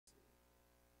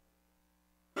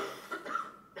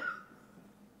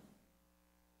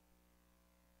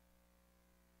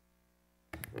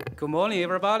Good morning,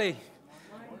 everybody.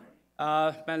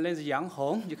 My name is Yang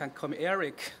Hong. You can call me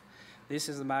Eric. This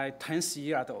is my 10th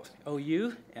year at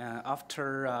OU.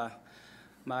 After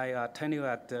my tenure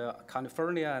at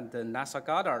California and NASA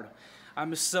Goddard,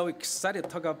 I'm so excited to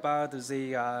talk about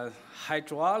the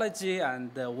hydrology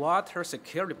and the water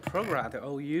security program at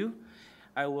OU.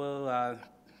 I will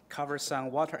cover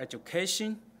some water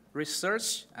education,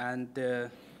 research,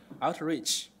 and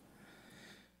outreach.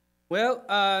 Well,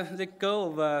 the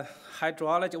goal of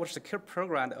hydrology water security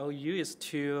program at OU is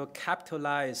to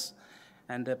capitalize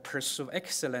and pursue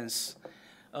excellence.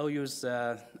 OU's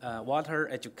water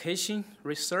education,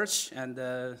 research, and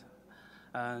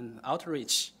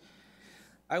outreach.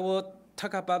 I will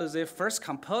talk about the first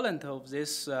component of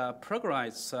this program,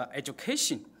 it's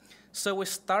education. So we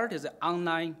started the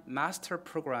online master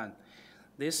program.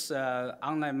 This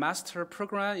online master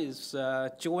program is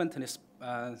jointly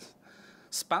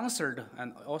sponsored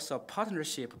and also a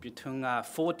partnership between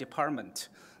 4 departments,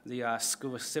 the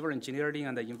School of Civil Engineering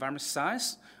and Environmental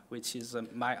Science, which is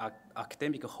my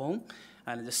academic home,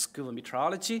 and the School of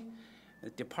Meteorology, the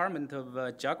Department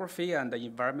of Geography and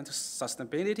Environmental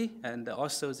Sustainability, and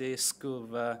also the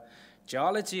School of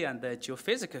Geology and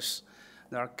Geophysics.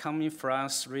 They are coming from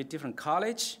 3 different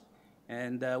colleges,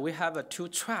 and we have 2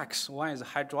 tracks. One is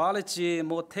hydrology,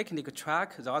 more technical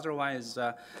track. The other one is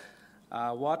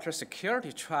water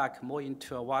security track, more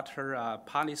into water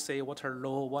policy, water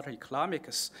law, water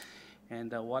economics,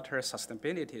 and water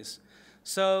sustainabilities.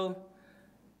 So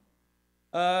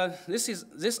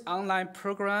this online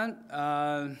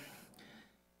program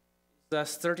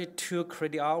is 32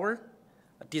 credit hour,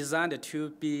 designed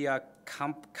to be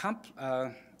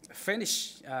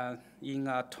finished in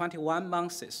 21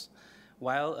 months,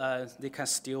 while they can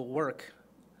still work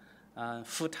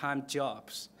full-time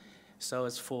jobs. So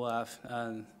it's for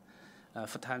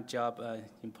full-time job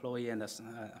employee in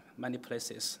many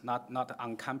places, not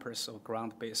on campus or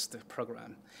ground-based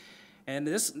program. And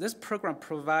this program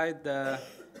provides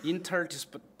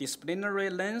interdisciplinary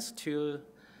lens to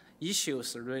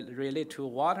issues related to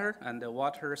water and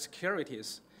water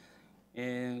securities.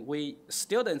 And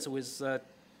students with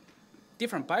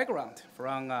different background,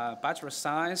 from Bachelor of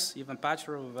Science, even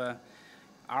Bachelor of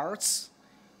Arts,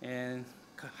 and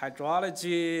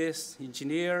hydrology,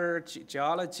 engineer,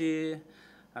 geology,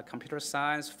 computer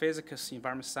science, physics,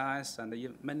 environmental science, and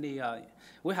many.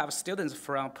 We have students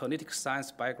from political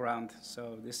science background,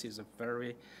 so this is a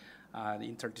very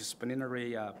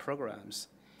interdisciplinary programs.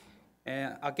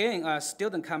 And again, a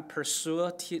student can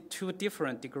pursue 2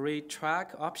 different degree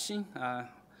track option.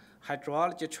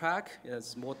 Hydrology track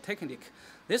is more technical.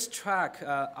 This track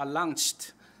are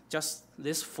launched just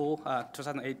this fall,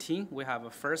 2018. We have a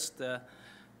first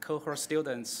cohort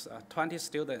students, 20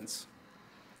 students.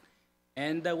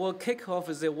 And we'll kick off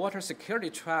the water security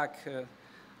track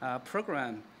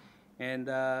program. And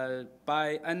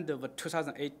by end of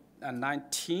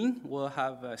 2019, we'll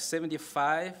have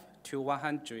 75 to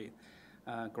 100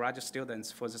 graduate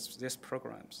students for these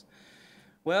programs.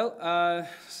 Well,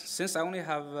 since I only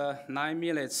have 9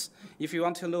 minutes, if you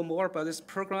want to know more about this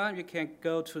program, you can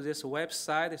go to this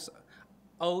website. It's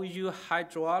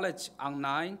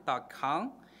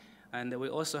ouhydrologyonline.com. And we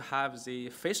also have the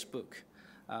Facebook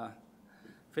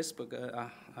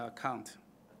account.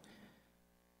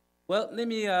 Well, let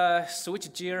me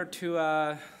switch gear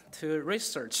to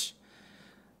research.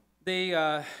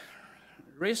 The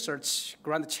research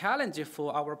grand challenge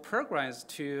for our program is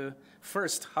to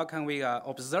first, how can we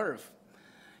observe,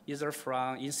 either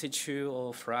from in situ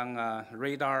or from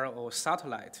radar or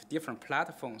satellite, different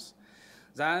platforms.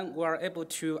 Then we are able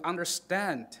to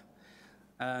understand.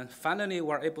 Finally,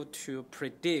 we're able to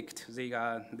predict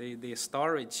the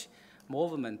storage,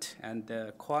 movement, and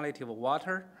the quality of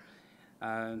water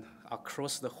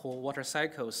across the whole water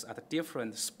cycles at a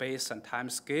different space and time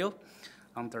scale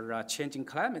under changing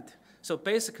climate. So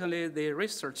basically, the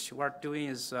research we're doing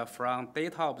is from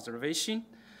data observation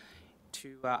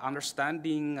to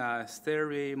understanding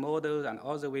theory, models, and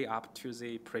all the way up to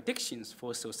the predictions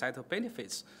for societal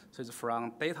benefits. So it's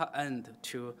from data end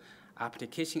to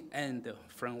application end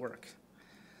framework.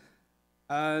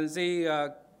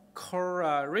 The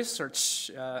core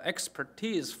research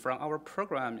expertise from our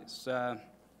program is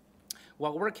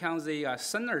we're working on the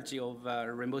synergy of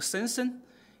remote sensing,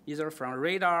 either from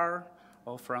radar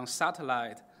or from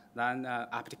satellite, then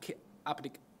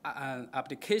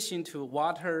application to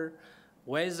water,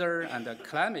 weather, and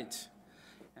climate.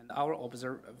 And our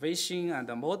observation and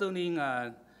modeling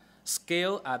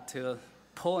scale at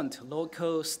point,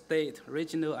 local, state,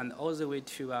 regional, and all the way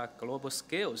to global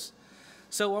scales.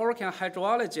 So we're working on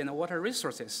hydrology and water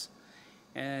resources.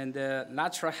 And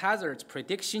natural hazards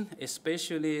prediction,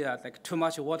 especially like too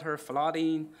much water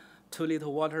flooding, too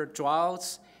little water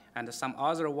droughts, and some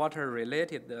other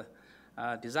water-related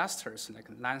disasters like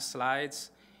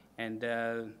landslides. And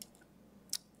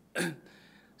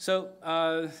so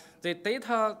the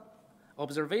data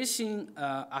observation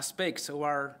aspects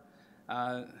were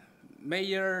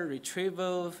measure,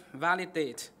 retrieval,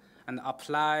 validate, and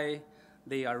apply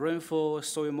the rainfall,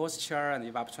 soil moisture, and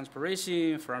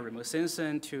evapotranspiration from remote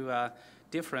sensing to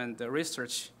different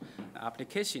research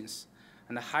applications.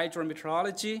 And the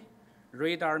hydrometeorology,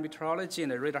 radar meteorology,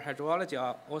 and the radar hydrology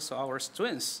are also our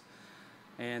strengths.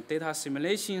 And data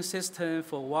simulation system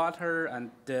for water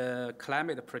and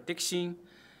climate prediction,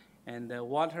 and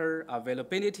water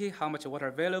availability, how much water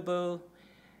available,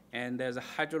 and there's a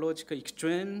hydrological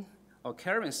extreme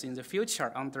occurrence in the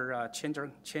future under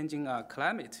changing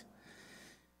climate.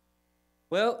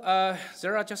 Well,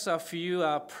 there are just a few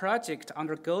projects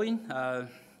undergoing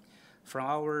from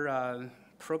our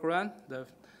program,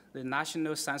 the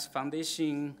National Science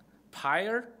Foundation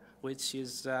PIRE, which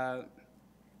is a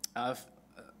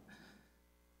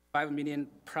 5 million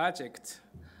project,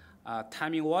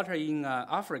 timing water in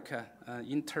Africa,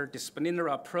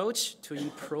 interdisciplinary approach to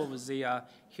improve the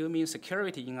human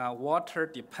security in a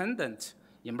water-dependent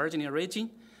emerging region.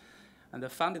 And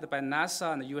funded by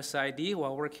NASA and USAID, we're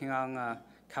working on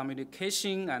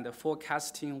communication and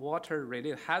forecasting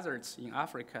water-related hazards in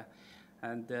Africa,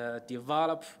 and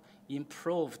develop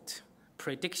improved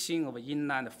prediction of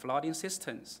inland flooding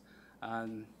systems.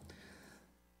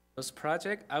 Those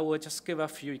projects, I will just give a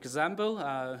few examples.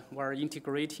 We're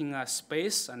integrating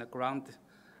space and ground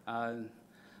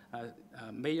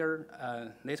measurement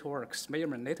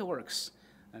networks,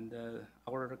 and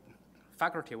our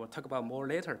faculty will talk about more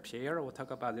later. Pierre will talk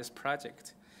about this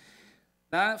project.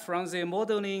 Now, from the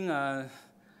modeling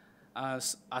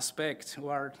aspect,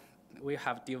 we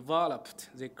have developed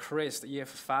the CRIST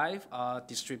EF5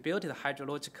 distributed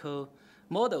hydrological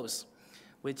models,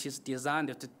 which is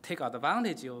designed to take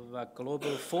advantage of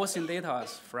global forcing data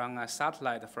from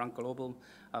satellite, from global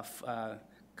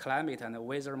climate and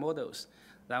weather models.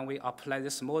 Then we apply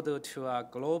this model to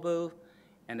global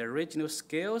and regional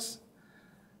scales.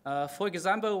 For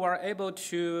example, we're able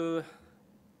to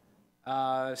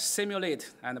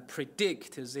simulate and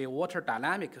predict the water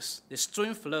dynamics, the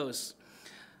stream flows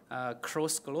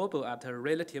across global at a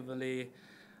relatively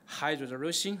high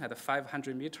resolution at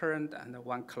 500 meter and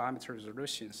 1 kilometer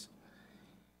resolutions.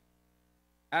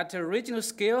 At a regional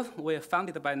scale, we're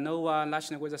funded by NOAA,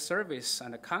 National Weather Service,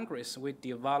 and Congress. We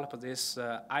developed this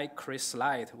ICRIS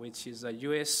slide, which is a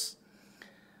US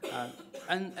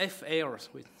NFL.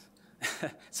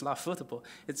 It's not football.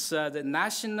 It's the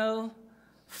National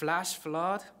Flash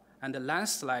Flood and the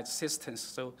Landslide Systems.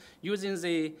 So using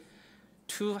the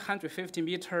 250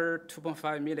 meter,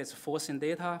 2.5 minutes forcing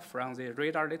data from the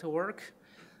radar network,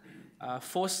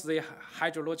 force the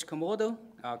hydrological model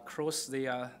across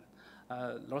the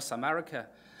North America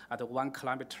at 1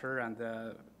 kilometer and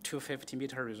 250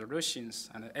 meter resolutions,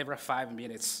 and every 5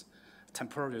 minutes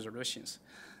temporal resolutions.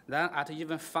 Then at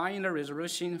even finer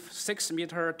resolution, 6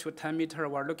 meter to 10 meter,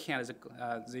 we're looking at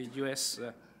the US,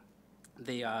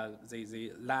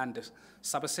 the land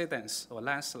subsidence or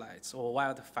landslides or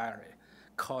wildfire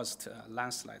caused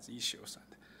landslides issues.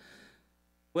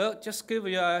 Well, just give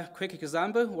you a quick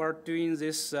example. We're doing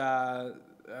this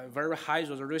very high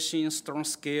resolution storm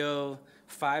scale,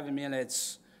 5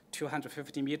 minutes,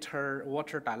 250 meter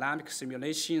water dynamic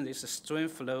simulation. This is stream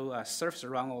flow, surface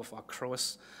runoff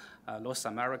across North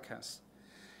Americas.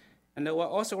 And we're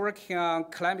also working on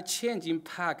climate change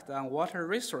impact on water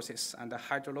resources and the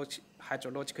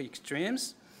hydrological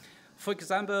extremes. For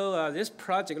example, this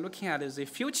project looking at the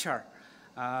future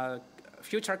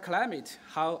climate,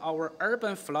 how our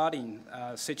urban flooding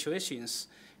situations,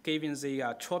 given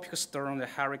the tropical storm, the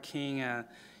hurricane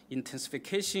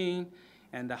intensification,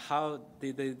 and how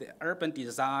the urban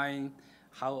design,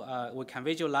 how we can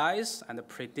visualize and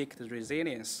predict the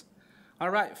resilience. All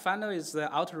right, finally is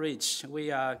the outreach.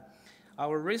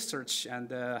 Our research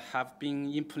and have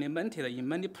been implemented in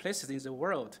many places in the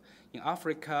world, in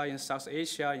Africa, in South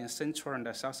Asia, in Central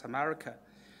and South America.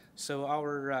 So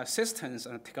our systems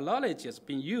and technology has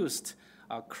been used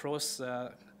across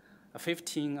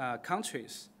 15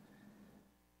 countries.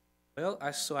 Well,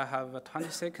 I have 20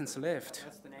 seconds left.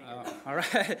 That's the name. All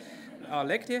right,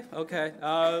 elective, okay.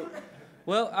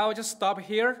 Well, I'll just stop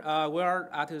here. We're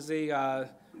at the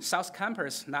South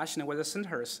Campus National Weather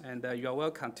Centers, and you're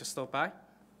welcome to stop by.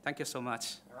 Thank you so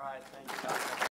much. All right, thank you, Dr.